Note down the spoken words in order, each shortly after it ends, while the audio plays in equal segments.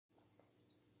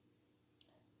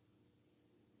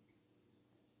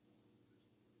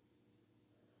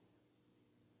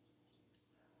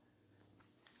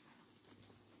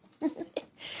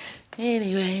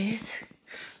Anyways,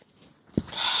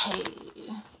 hey,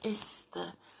 it's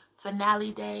the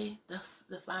finale day, the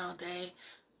final day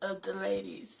of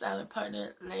DaLady Silent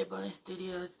Partner Label and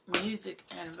Studios music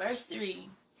anniversary.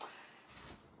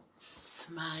 It's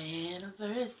my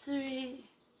anniversary.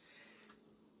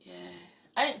 Yeah,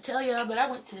 I didn't tell y'all, but I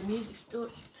went to the music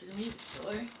store,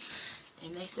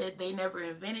 and they said they never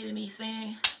invented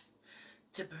anything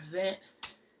to prevent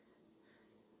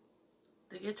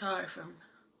the guitar from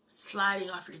sliding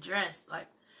off your dress. Like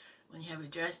when you have your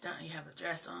dress down, you have a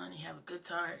dress on, you have a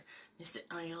guitar, you sit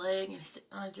on your leg and it's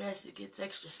sitting on a dress, it gets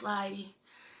extra slidey.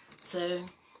 So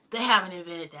they haven't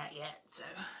invented that yet. So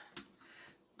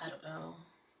I don't know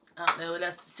what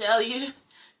else to tell you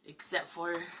except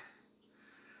for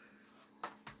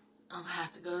I'm gonna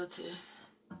have to go to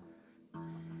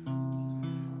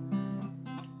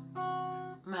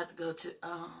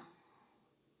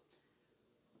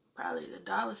probably the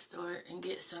dollar store and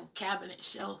get some cabinet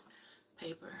shelf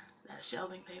paper, that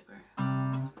shelving paper.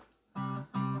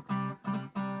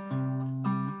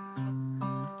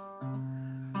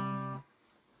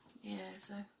 Yeah,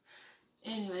 so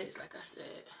anyways, like I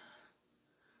said,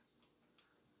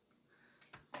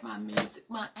 it's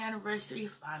my anniversary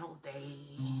final day.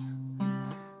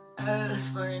 It's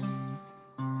fun.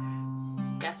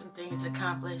 Got some things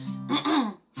accomplished.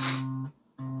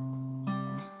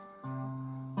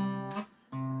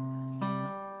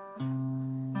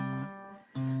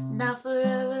 Now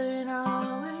forever and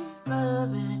always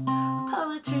loving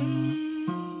poetry.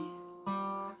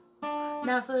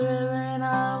 Now forever and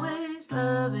always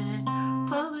loving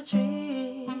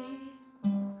poetry.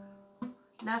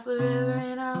 Now forever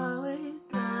and always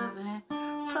loving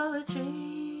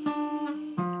poetry.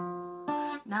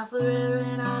 Now forever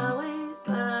and always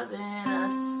loving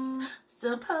us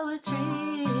some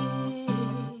poetry.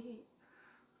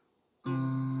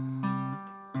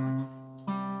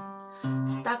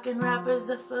 Stocking rappers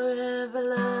are forever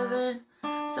loving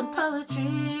some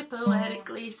poetry,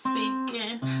 poetically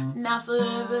speaking. Now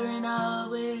forever and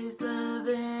always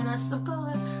loving us some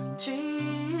poetry.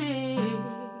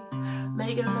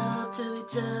 Making love to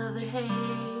each other, hey,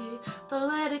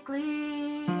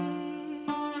 poetically.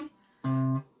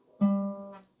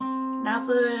 Now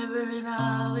forever and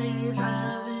always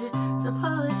loving some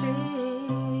poetry.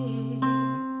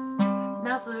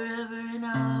 Now forever and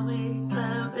always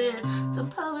loving some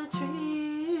poetry.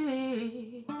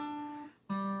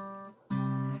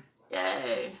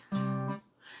 Yay.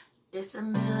 It's a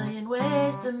million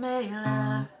ways to make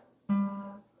love.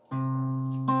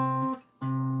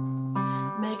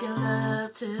 Making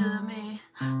love to me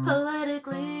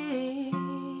poetically.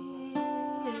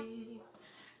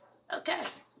 Okay.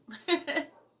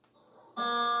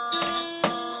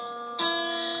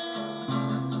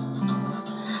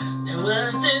 There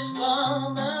was this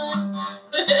woman,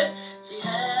 she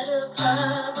had a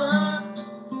problem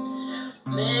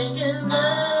making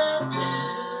love to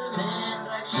men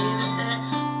like she was their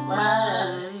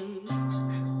wife.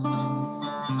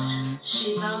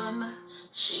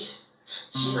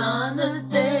 She's on the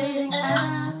dating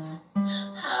apps,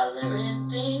 hollering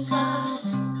things like,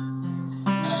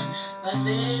 my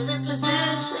favorite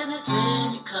position is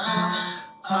when you come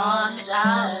on the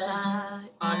outside.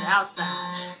 On the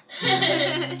outside.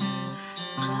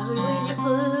 Love it when you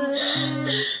put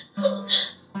it.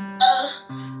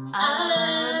 I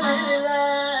really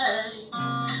like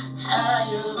how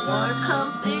your warm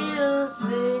come feels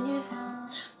when you.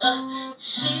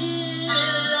 She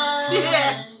really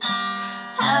likes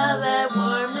how that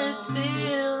warmness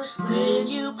feels when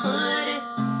you put it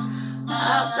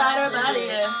outside her body.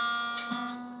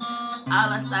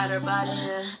 All inside her body.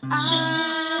 She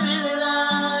really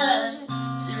likes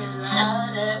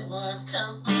how that warm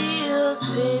come feels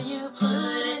when you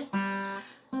put it.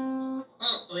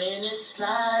 When it's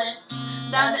sliding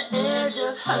down the edge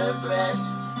of her breast.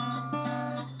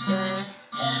 Yeah.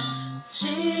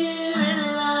 She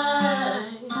really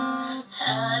likes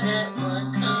how that warm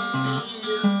come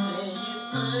feels when you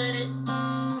put it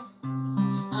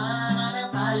all on her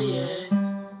body.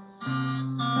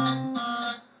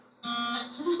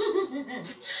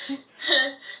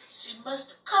 She must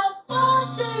have caught more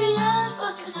serious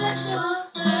fucking sexual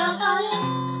vampire.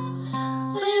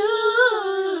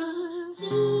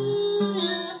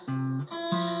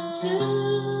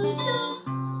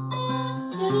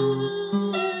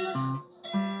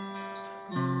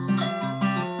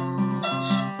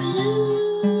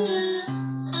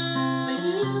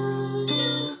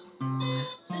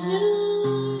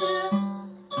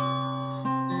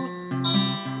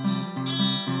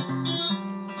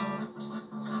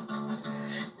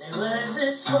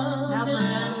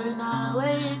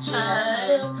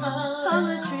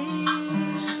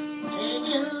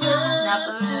 not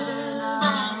forever and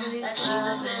always. Like she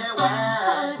was there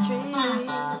wild. Poetry.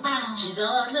 She's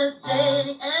on the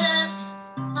dating apps.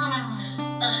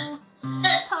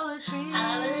 Poetry.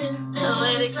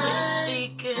 Poetically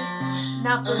speaking,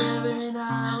 not forever and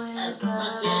always.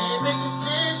 My favorite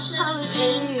position is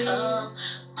income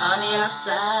on the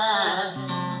outside.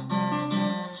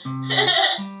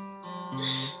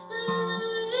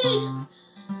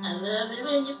 I love it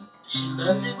when you. She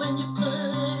loves it when you put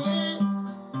it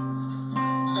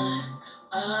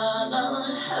all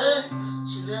on her.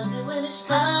 She loves it when it's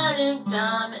sliding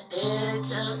down the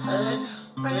edge of her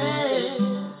breast,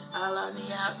 all on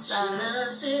the outside. She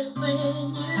loves it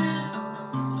when you.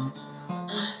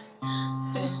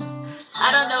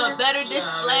 I don't know a better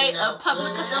display of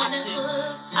public affection.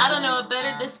 I don't know a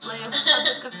better display of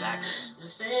public affection. Your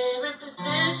favorite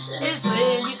position is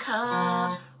when you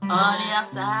come on the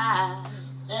outside.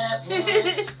 That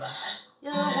one spot.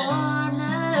 Your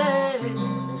warmness.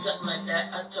 Something like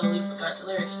that. I totally forgot the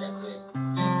lyrics that quick.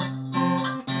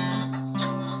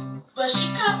 But she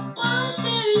got one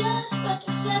serious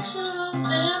fucking sexual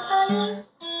vampire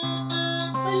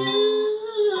for you.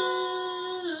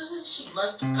 She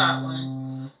must have caught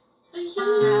one for you.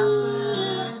 Now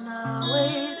forever and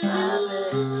always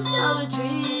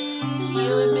poetry.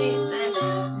 You and me say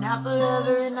now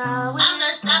forever and always. I'm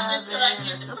not stopping till I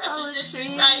get the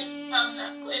preposition right. I'm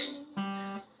not quitting.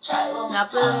 Try one. Now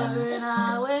forever and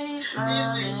always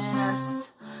loving us.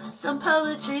 Some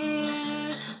poetry,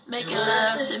 making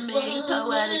love to me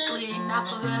poetically. Not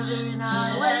forever and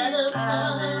always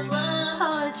loving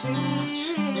poetry.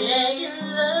 Making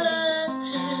love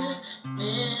to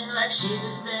me like she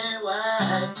was their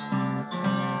wife.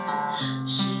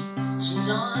 She's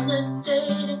on the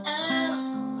dating apps,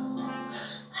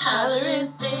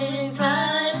 hollering things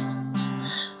like,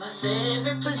 my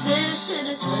favorite position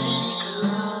is when you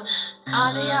come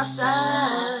on the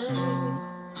outside.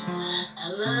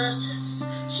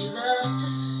 She loves to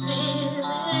feel it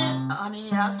on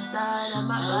the outside of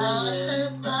my body, her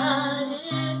body,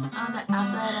 on the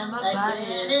outside of my like body.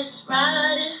 When it's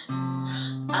riding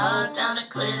all down the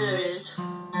clitoris.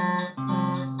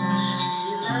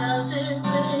 She loves it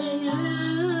when you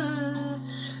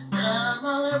come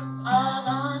all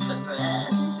on her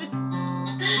breast,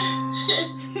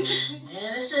 and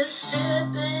it's just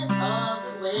stripping all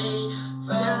the way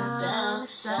from down the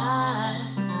side.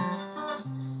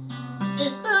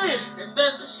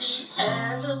 Remember, she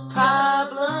has a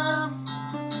problem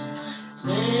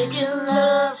making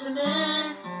love to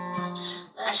men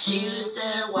like she was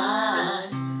their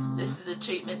wife. This is the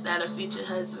treatment that a future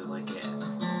husband would get.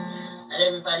 Not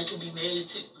everybody can be made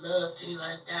to love to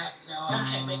like that. No, I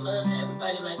can't make love to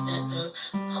everybody like that, though.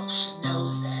 Hope she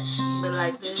knows that she. But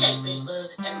like this, you can't make love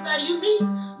to everybody you meet.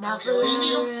 Now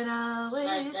forever and always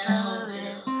like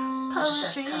that,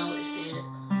 poetry.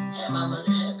 And my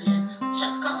mother had been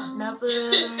Shaka Khan. Now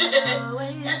forever and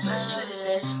always. That's what she would have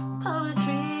said.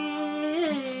 Poetry.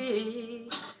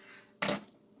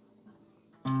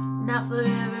 Now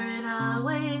forever and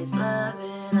always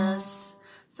loving us.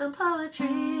 Some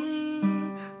poetry,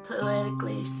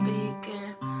 poetically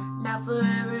speaking. Now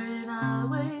forever and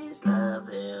always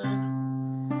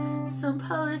loving some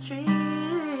poetry.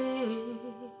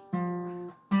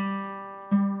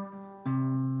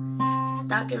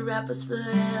 Stalking rappers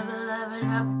forever, loving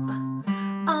up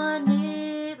on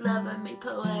me, loving me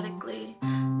poetically.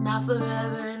 Now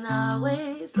forever and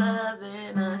always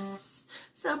loving us.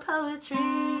 Some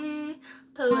poetry,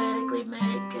 poetically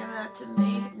making love to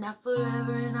me. Now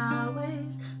forever and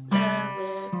always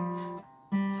loving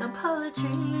some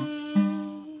poetry.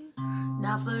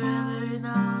 Now forever and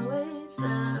always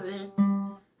loving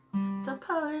some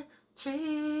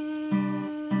poetry.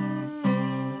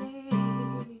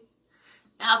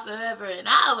 Now forever and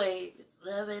always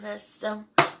loving us some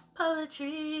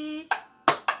poetry.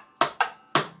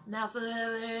 Now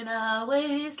forever and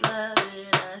always loving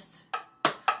us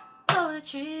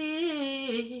poetry.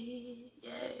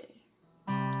 Yeah.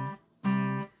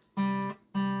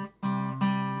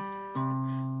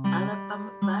 All up on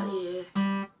my body, yeah.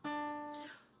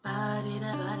 Body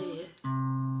to body, yeah.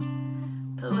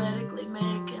 Poetically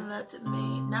making love to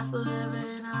me. Now forever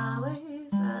and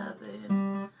always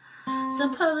loving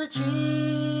some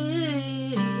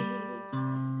poetry.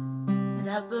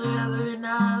 Now forever and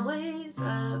always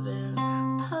loving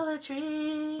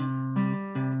poetry.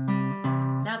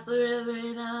 Now forever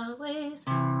and always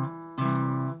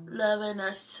loving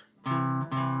us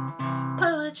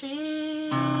poetry.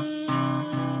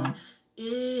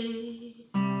 Yeah.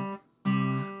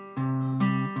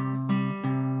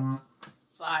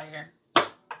 Fire.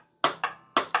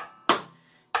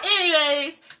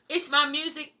 Anyways, It's my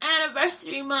music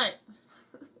anniversary month.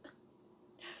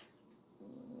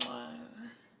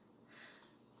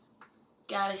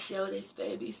 Gotta show this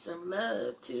baby some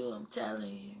love too, I'm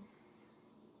telling you.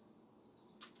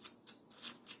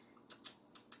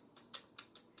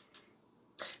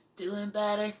 Doing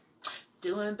better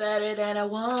than a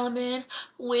woman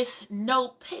with no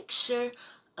picture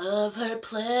of her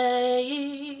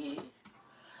play.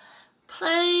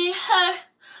 Play her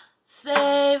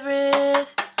favorite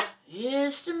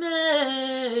instrument.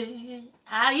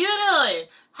 How you doing?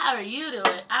 How are you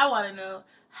doing? I want to know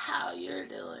how you're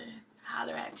doing.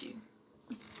 Holler at you.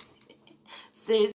 Seriously.